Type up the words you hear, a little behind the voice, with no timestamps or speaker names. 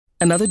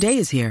Another day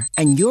is here,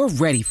 and you're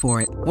ready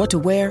for it. What to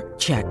wear?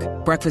 Check.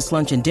 Breakfast,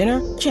 lunch, and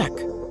dinner? Check.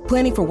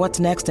 Planning for what's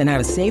next and how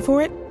to save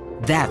for it?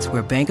 That's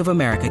where Bank of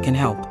America can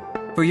help.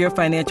 For your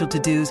financial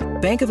to-dos,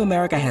 Bank of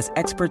America has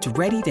experts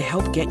ready to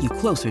help get you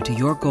closer to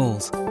your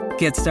goals.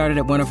 Get started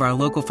at one of our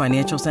local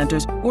financial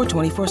centers or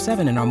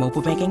 24/7 in our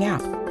mobile banking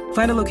app.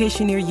 Find a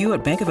location near you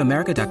at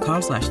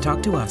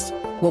bankofamerica.com/talktous.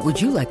 What would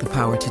you like the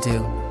power to do?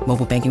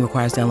 Mobile banking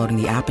requires downloading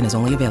the app and is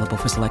only available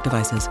for select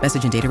devices.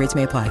 Message and data rates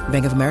may apply.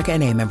 Bank of America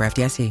N.A., member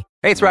FDIC.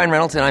 Hey, it's Ryan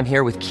Reynolds, and I'm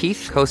here with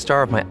Keith,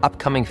 co-star of my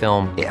upcoming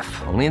film,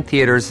 If, only in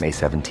theaters May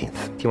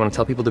 17th. Do you want to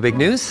tell people the big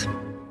news?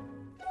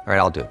 All right,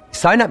 I'll do it.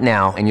 Sign up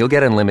now and you'll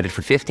get unlimited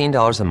for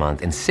 $15 a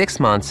month and 6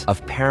 months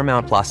of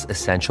Paramount Plus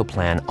Essential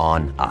Plan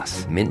on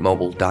us.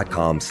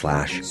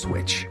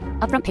 MintMobile.com/switch.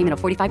 Upfront payment of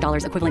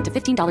 $45 equivalent to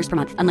 $15 per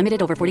month.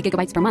 Unlimited over 40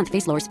 gigabytes per month.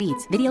 Face lower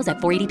speeds. Videos at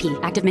 480p.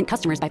 Active Mint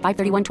customers by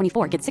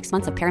 531.24 get 6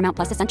 months of Paramount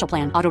Plus Essential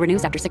Plan. Auto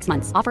renews after 6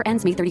 months. Offer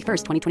ends May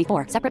 31st,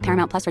 2024. Separate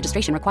Paramount Plus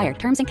registration required.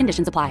 Terms and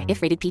conditions apply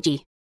if rated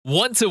PG.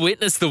 Want to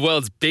witness the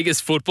world's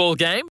biggest football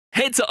game?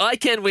 Head to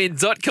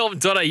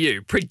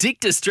iCanWin.com.au,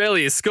 predict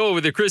Australia's score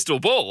with a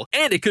crystal ball,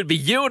 and it could be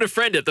you and a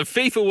friend at the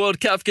FIFA World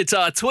Cup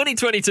Qatar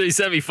 2022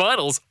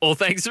 semi-finals, all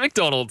thanks to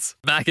McDonald's.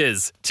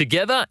 Maccas,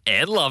 together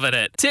and loving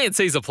it.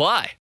 T&Cs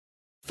apply.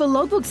 For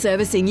logbook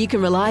servicing you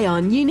can rely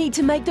on, you need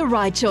to make the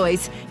right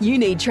choice. You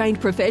need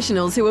trained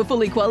professionals who are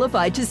fully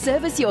qualified to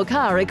service your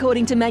car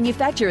according to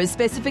manufacturer's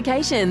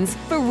specifications.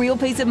 For real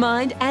peace of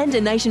mind and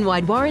a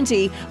nationwide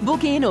warranty,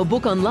 book in or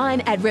book online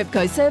at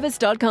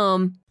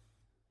repcoservice.com.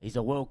 He's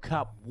a World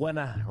Cup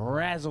winner,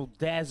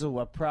 razzle-dazzle,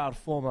 a proud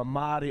former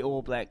Māori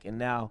All Black, and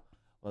now,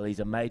 well, he's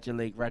a Major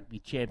League Rugby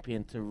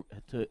champion. To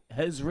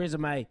his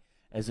resume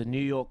as the New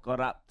York got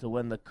up to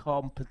win the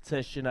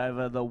competition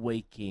over the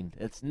weekend.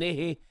 It's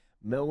Nehe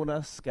Milner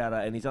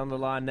Skudder, and he's on the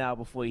line now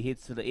before he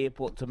heads to the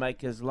airport to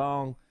make his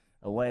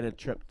long-awaited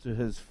trip to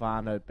his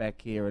whānau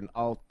back here in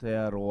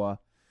Aotearoa.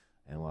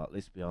 And, well,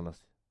 let's be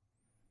honest,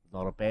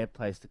 not a bad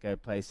place to go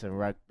play some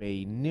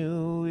rugby.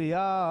 New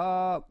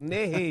York,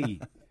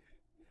 Nehe.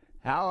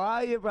 How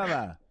are you,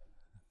 brother?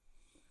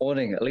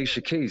 Morning,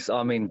 Alicia Keys.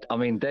 I mean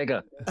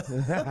Dagger.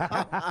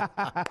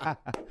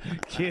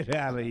 Get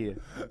out of here.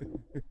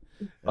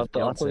 I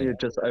thought you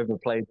just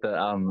overplayed the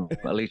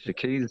Alicia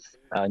Keys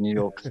New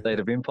York State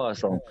of Empire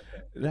song.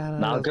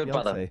 No, good,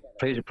 Beyonce.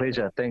 Brother.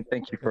 Pleasure.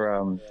 Thank you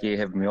for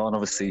having me on.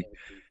 Obviously,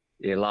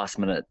 last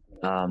minute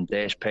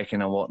dash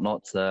packing and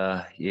whatnot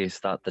to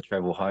start the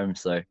travel home.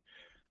 So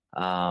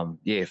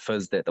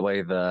fizzed at the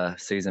way the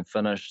season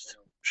finished.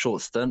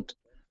 Short stint.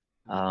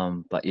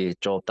 But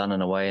job done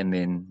in a way, and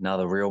then now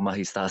the real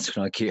mahi starts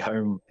when I get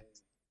home.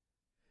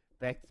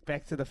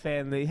 Back to the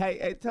family.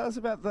 Hey, tell us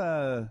about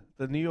the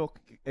New York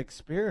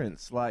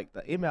experience. Like,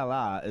 the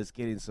MLR is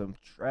getting some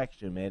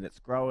traction, man. It's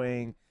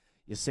growing.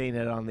 You're seeing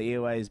it on the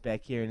airways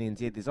back here in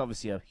NZ. There's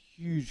obviously a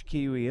huge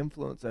Kiwi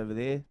influence over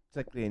there,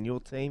 particularly in your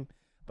team.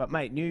 But,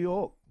 mate, New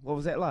York, what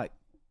was that like?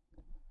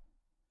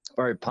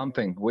 Very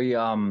pumping.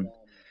 We're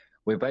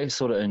based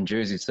sort of in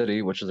Jersey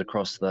City, which is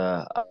across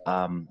the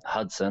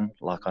Hudson.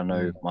 Like, I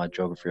know my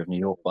geography of New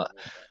York, but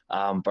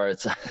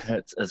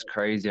it's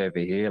crazy over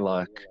here.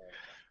 Like,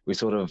 we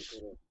sort of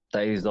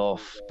dazed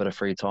off, bit of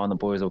free time. The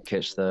boys will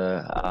catch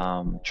the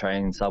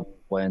train,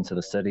 subway into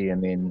the city,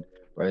 and then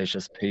there's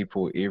just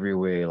people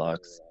everywhere.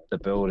 Like, the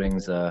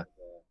buildings are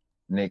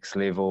next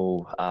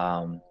level.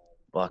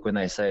 Like, when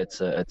they say it's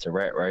a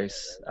rat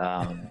race,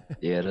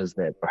 it is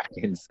that.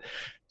 It's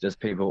just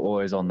people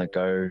always on the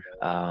go.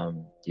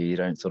 You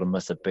don't sort of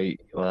miss a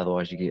beat, or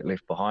otherwise you get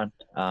left behind.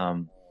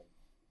 But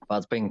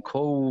it's been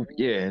cool,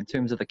 in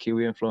terms of the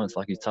Kiwi influence,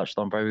 like you touched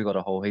on, bro. We got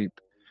a whole heap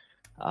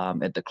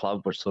at the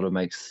club, which sort of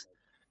makes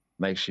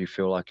you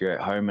feel like you're at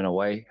home in a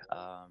way.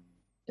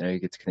 You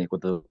get to connect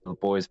with the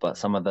boys, but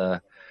some of the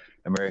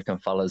American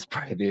fellas,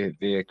 bro,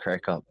 they're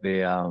crack up.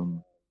 They're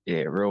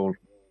real.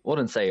 I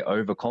wouldn't say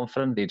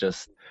overconfident. They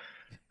just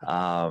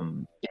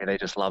they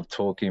just love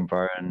talking,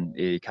 bro, and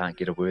you can't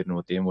get a word in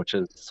with them, which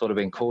has sort of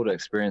been cool to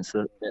experience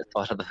that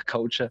side of the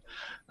culture.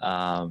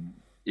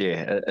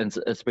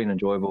 It's been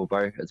enjoyable,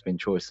 bro. It's been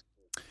choice.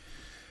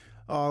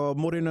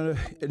 Morena,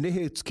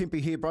 Nehe, it's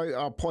Kempi here,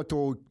 bro. Pai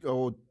tō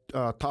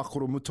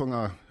tākoro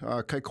mutunga,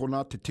 kei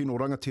kona te tino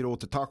rangatira o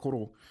te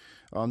tākoro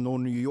no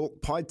New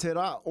York. Pai te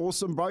rā,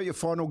 awesome, bro. Your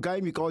final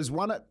game, you guys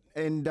won it,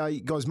 and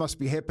you guys must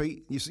be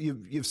happy.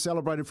 You've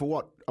celebrated for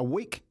what, a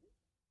week?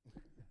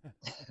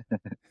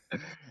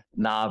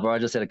 Nah, bro, I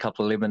just had a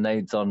couple of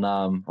lemonades on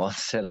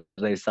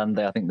Saturday,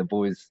 Sunday. I think the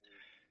boys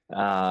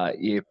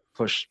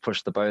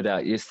pushed the boat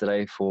out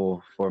yesterday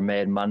for a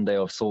Mad Monday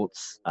of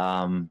sorts.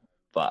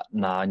 But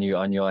nah, I knew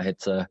I had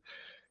to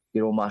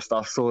get all my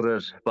stuff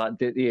sorted. But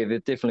there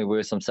definitely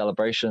were some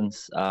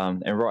celebrations,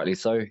 and rightly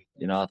so.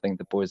 I think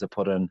the boys have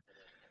put in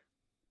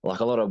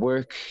like a lot of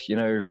work.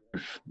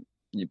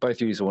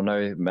 Both of you will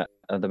know the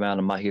amount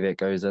of mahi that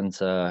goes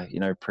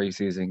into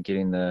pre-season,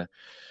 getting the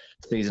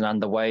season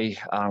underway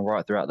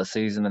right throughout the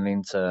season, and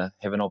then to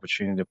have an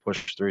opportunity to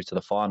push through to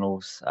the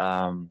finals.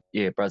 But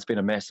it's been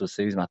a massive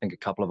season. I think a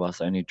couple of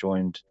us only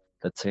joined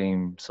the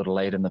team sort of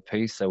late in the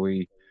piece, so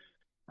we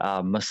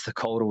missed the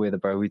colder weather,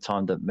 bro. We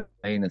timed it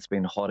mean. It's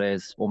been hot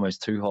as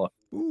almost too hot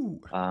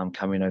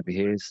coming over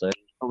here. So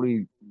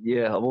probably,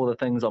 of all the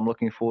things I'm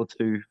looking forward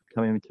to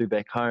coming to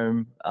back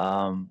home,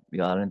 I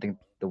don't think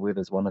the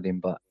weather's one of them,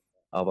 but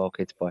well,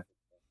 it's by.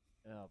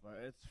 Oh, bro,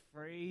 it's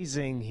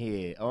freezing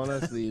here.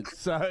 Honestly, it's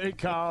so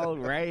cold,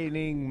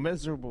 raining,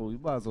 miserable. You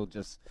might as well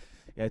just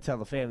tell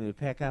the family to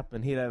pack up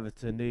and head over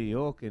to New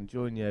York and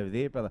join you over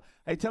there, brother.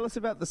 Hey, tell us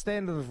about the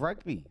standard of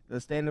rugby in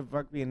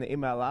the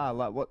MLR.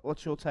 Like,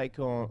 what's your take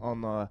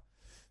on the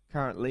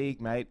current league,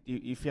 mate?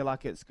 You feel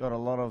like it's got a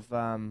lot of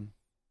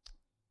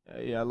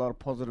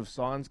positive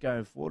signs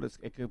going forward.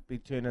 It could be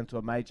turned into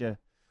a major.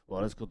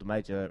 Well, it's called the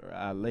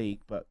major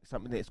league, but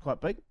something that's quite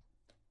big.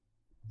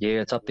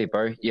 Yeah, it's up there,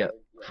 bro. Yeah,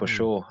 for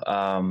sure.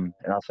 And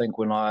I think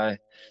when I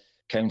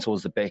came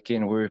towards the back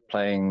end, we were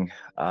playing,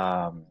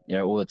 all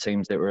the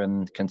teams that were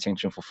in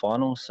contention for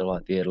finals. So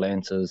like the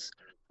Atlantas,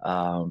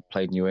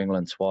 played New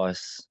England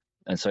twice.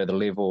 And so the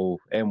level,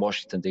 and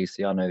Washington,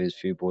 D.C., I know there's a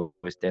few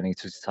boys, Danny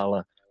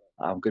Tusitala,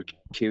 good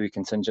Kiwi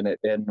contingent at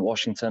that in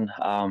Washington.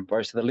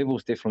 Bro, so the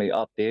level's definitely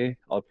up there.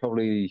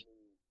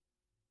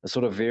 It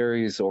sort of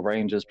varies or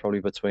ranges probably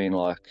between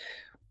like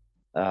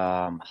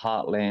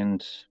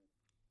Heartland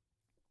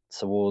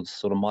towards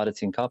sort of Mitre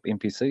 10 Cup,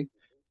 NPC.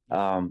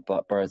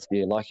 But bro,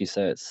 like you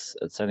say, it's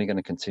only going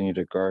to continue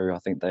to grow. I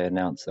think they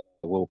announced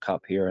the World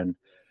Cup here in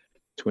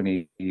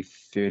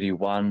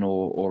 2031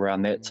 or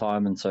around that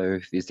time, and so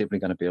there's definitely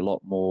going to be a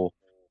lot more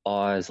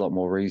eyes, a lot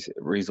more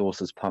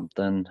resources pumped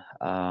in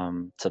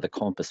to the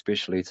comp,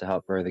 especially to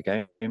help grow the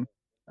game.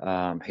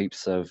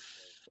 Heaps of,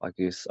 I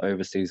guess,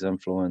 overseas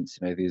influence.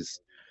 There's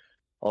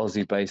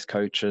Aussie-based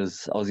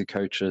coaches,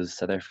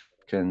 South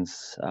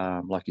Africans,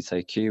 like you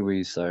say,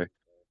 Kiwis. So,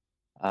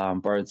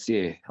 bro, I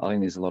think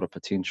there's a lot of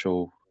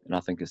potential, and I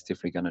think it's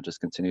definitely going to just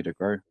continue to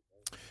grow.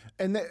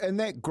 And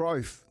that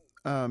growth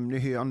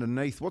here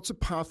underneath, what's the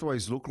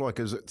pathways look like?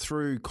 Is it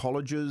through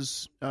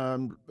colleges?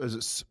 Is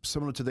it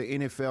similar to the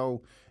NFL,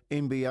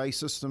 NBA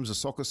systems, the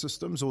soccer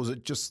systems, or is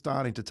it just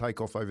starting to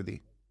take off over there?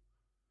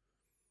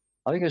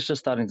 I think it's just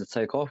starting to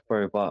take off,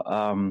 bro. But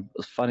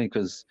it's funny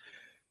because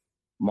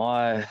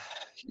I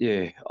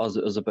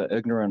was a bit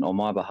ignorant on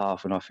my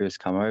behalf when I first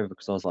come over,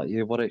 because I was like,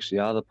 what actually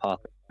are the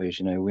pathways?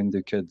 When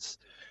do kids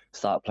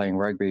start playing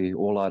rugby?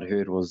 All I'd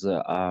heard was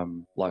that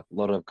like a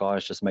lot of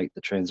guys just make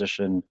the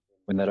transition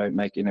when they don't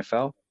make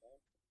NFL.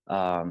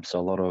 So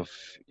a lot of,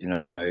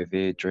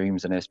 their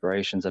dreams and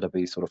aspirations are to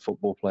be sort of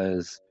football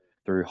players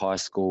through high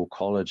school,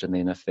 college, and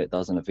then if that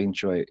doesn't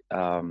eventuate,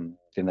 then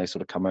they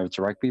sort of come over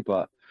to rugby.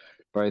 But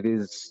bro,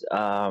 there's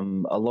a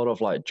lot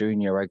of like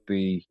junior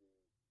rugby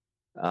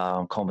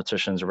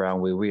competitions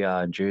around where we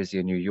are in Jersey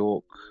and New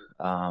York.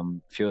 A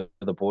few of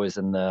the boys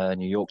in the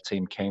New York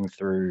team came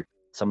through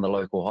some of the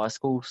local high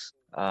schools.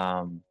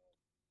 And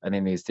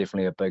then there's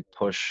definitely a big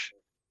push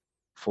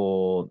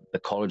for the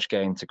college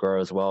game to grow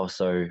as well.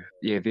 So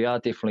there are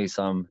definitely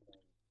some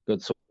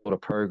good sort of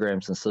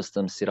programs and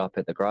systems set up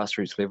at the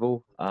grassroots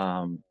level.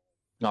 I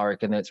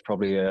reckon that's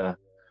probably an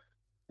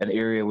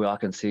area where I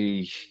can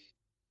see,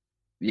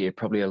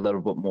 probably a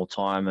little bit more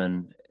time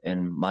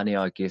and money,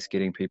 I guess,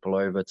 getting people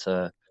over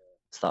to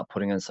start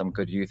putting in some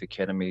good youth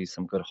academies,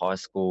 some good high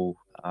school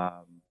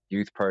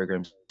youth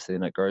programs. So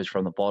then it grows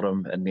from the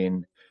bottom, and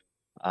then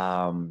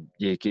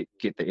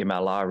get the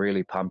MLR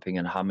really pumping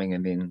and humming,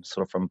 and then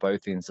sort of from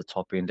both ends, the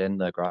top end and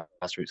the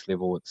grassroots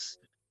level, it's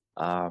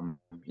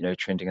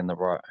trending in the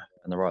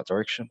right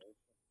direction.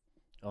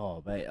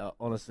 Oh, mate,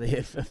 honestly,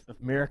 if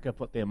America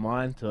put their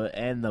mind to it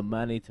and the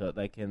money to it,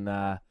 they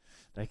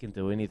can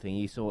do anything.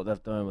 You saw what they're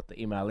doing with the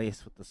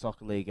MLS, with the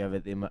soccer league over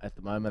there at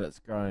the moment. It's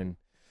grown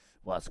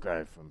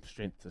from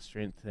strength to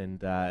strength,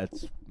 and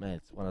it's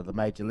one of the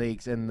major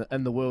leagues in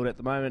the world at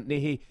the moment.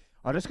 Nehi,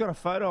 I just got a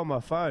photo on my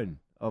phone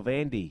of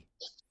Andy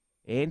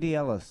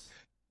Ellis.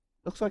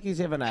 Looks like he's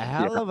having a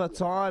hell of a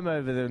time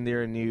over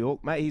there in New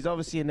York, mate. He's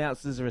obviously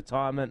announced his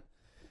retirement.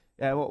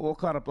 What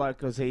kind of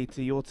bloke was he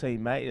to your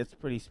team, mate? It's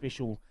pretty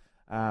special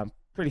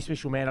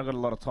man. I've got a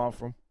lot of time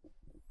for him.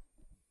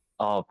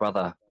 Oh,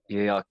 brother.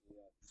 Yeah,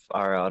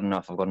 I don't know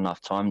if I've got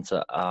enough time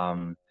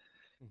to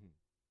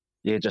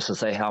just to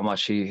say how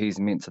much he's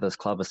meant to this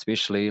club,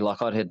 especially.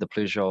 Like, I'd had the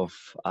pleasure of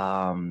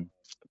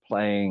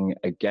playing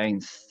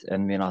against,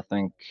 and then I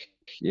think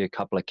a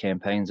couple of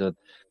campaigns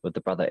with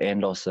the brother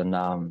Andos,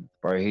 and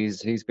bro,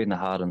 he's been the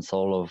heart and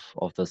soul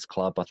of this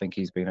club. I think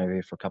he's been over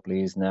here for a couple of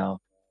years now.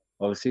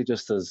 Obviously,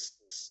 just his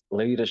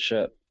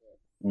leadership,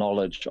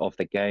 knowledge of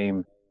the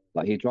game,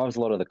 like he drives a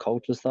lot of the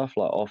culture stuff,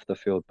 like off the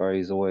field, bro.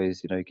 He's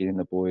always, getting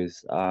the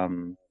boys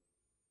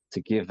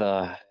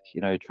together,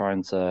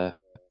 trying to,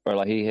 bro,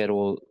 like he had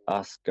all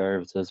us go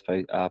over to his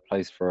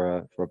place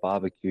for a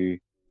barbecue.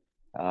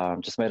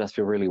 Just made us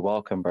feel really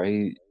welcome,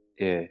 bro.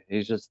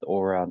 He's just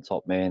all around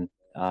top man.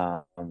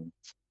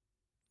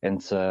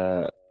 And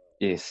to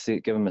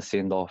give him a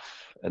send off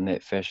in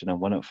that fashion and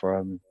win it for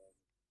him,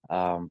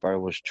 bro,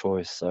 was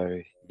choice. So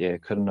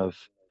couldn't have.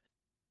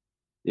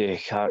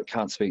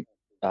 Can't speak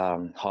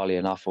highly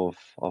enough of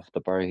the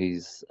bro.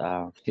 He's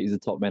a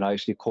top man. I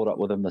actually caught up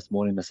with him this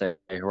morning to say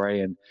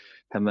hooray, and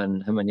him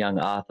and young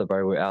Arthur,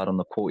 bro, were out on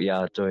the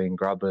courtyard doing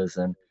grubbers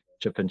and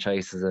chip and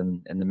chases,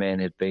 and the man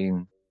had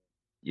been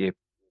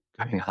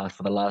going hard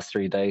for the last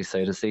 3 days.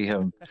 So to see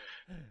him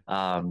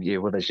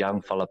with his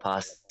young fella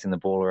passing the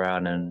ball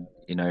around, and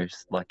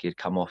like he'd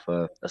come off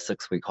a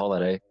 6-week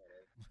holiday,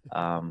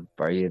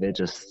 bro, that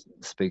just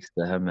speaks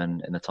to him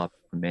and the type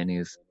of man he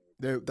is.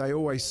 They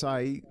always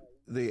say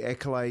the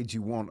accolades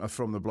you want are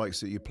from the blokes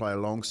that you play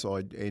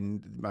alongside,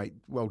 and mate,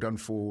 well done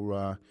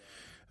for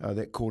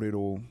that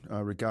kōrero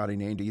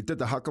regarding Andy. You did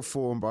the haka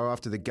for him, bro,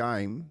 after the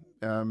game,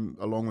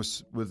 along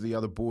with the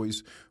other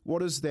boys.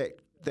 What is that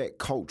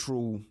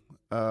cultural,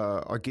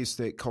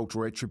 that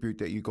cultural attribute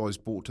that you guys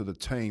brought to the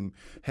team?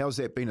 How's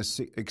that been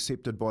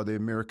accepted by the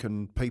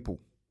American people?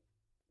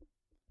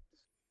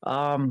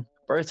 Bro,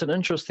 it's an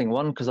interesting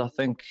one, because I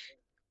think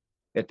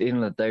at the end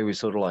of the day, we're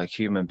sort of like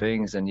human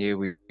beings, and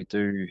we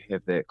do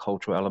have that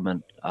cultural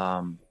element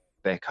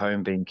back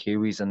home, being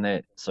Kiwis and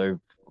that. So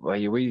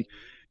we,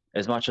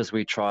 as much as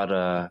we try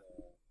to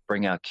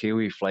bring our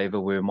Kiwi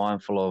flavour, we're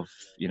mindful of,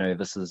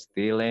 this is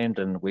their land,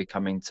 and we're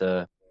coming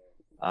to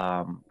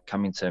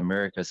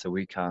America, so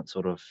we can't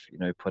sort of,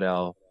 put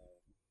our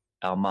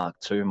mark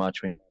too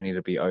much. We need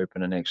to be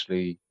open and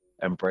actually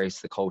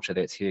embrace the culture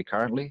that's here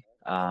currently.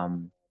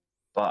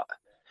 But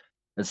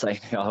it's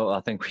like,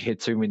 I think we had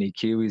too many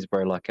Kiwis,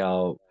 bro. Like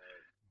a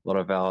lot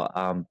of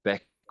our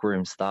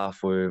backroom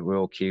staff were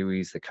all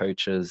Kiwis, the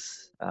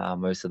coaches,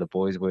 most of the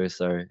boys were.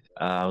 So it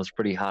was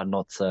pretty hard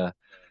not to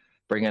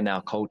bring in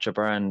our culture,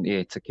 bro, and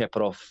to cap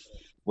it off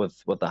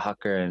with the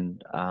haka.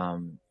 And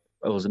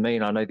it was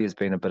mean. I know there's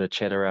been a bit of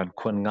chat around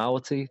Quinn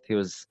Ngawati.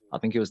 I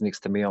think he was next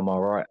to me on my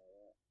right,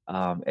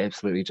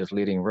 absolutely just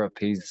letting rip.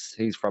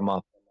 He's from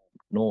up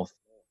north,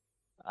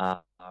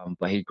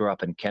 but he grew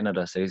up in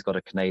Canada, so he's got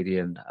a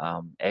Canadian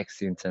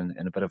accent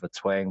and a bit of a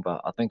twang.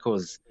 But I think it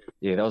was,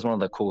 that was one of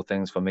the cool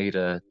things for me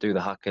to do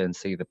the haka and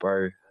see the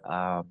bro,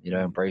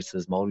 embrace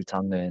his Māori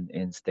tongue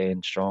and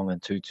stand strong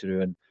and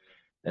tuturu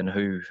and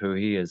who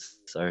he is.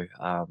 So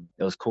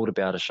it was cool to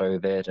be able to show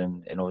that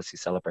and obviously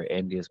celebrate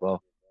Andy as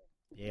well.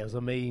 Yeah, it was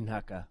a mean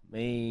haka,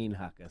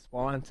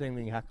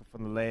 spine-tingling haka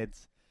from the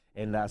lads,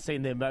 and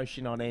seeing the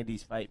emotion on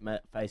Andy's face,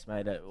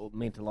 mate, it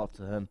meant a lot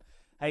to him.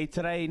 Hey,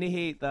 today,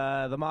 Nihi,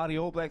 the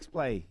Māori All Blacks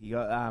play. You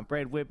got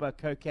Brad Weber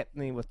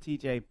co-captaining with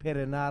TJ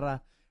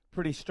Perenara.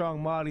 Pretty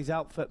strong Māori's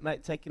outfit,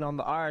 mate, taking on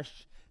the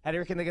Irish. How do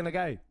you reckon they're going to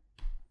go?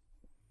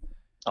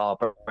 Oh,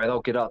 bro,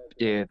 they'll get up.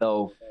 Yeah,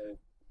 they'll...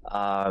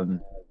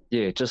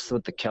 just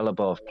with the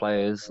calibre of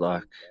players,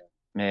 like,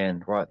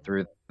 man, right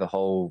through the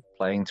whole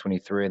playing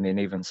 23, and then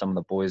even some of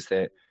the boys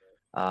that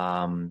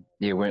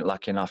weren't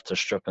lucky enough to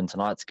strip in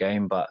tonight's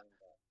game, but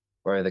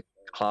bro, the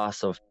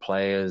class of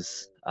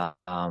players,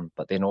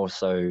 but then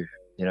also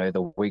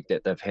the week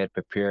that they've had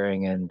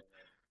preparing, and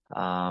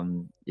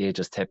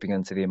just tapping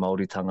into their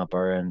Māori tanga,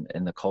 bro,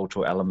 and the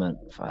cultural element.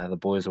 The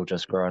boys will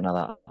just grow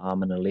another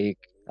arm and a leg,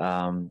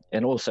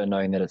 and also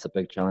knowing that it's a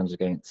big challenge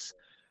against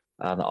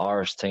the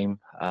Irish team.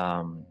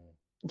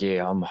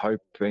 I'm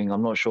hoping,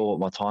 I'm not sure what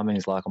my timing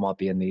is like, I might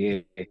be in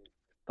the air,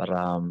 but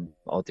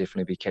I'll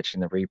definitely be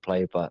catching the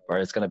replay. But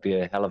bro, it's going to be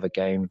a hell of a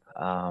game,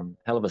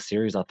 hell of a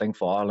series, I think,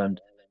 for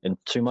Ireland, and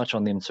too much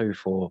on them too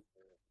for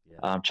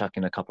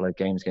chucking a couple of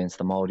games against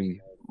the Māori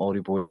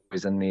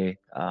boys in there,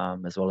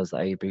 as well as the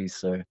ABs.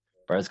 So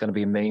bro, it's going to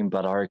be mean,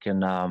 but I reckon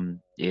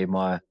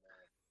my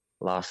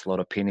last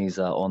lot of pennies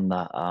are on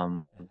the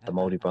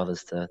Māori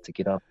brothers to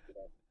get up.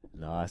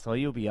 Nice. Well,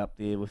 you'll be up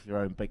there with your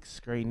own big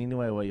screen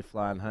anyway while you're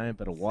flying home.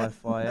 Bit of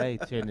Wi-Fi,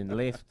 turning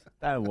left.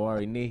 Don't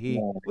worry, Nihi.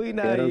 We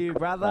know you,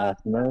 brother.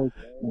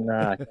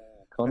 Nah,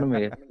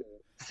 economy.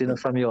 Send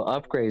us some of your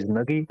upgrades,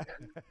 Nuggy.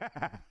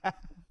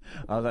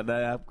 I've got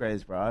no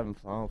upgrades, bro. I haven't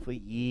flown for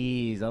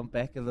years. I'm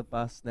back of the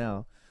bus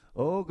now.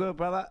 All good,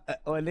 brother.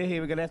 Nihi,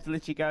 we're going to have to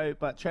let you go,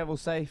 but travel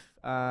safe.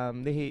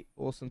 Nihi,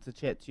 awesome to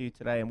chat to you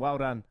today, and well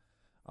done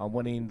on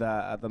winning the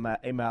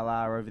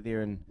MLR over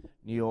there in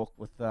New York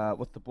with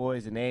the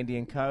boys and Andy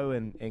and co,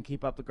 and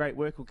keep up the great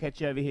work. We'll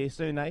catch you over here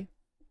soon, eh?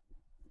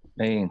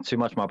 Man, too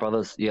much, my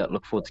brothers. Yeah,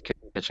 look forward to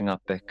catching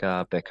up back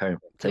home.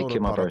 Take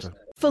care, my bros.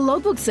 For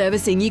logbook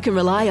servicing you can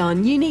rely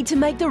on, you need to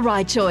make the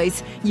right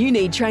choice. You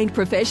need trained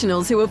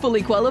professionals who are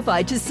fully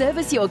qualified to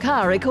service your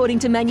car according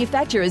to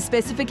manufacturer's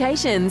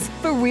specifications.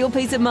 For real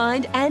peace of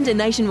mind and a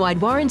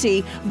nationwide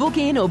warranty, book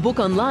in or book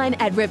online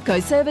at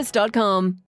repcoservice.com.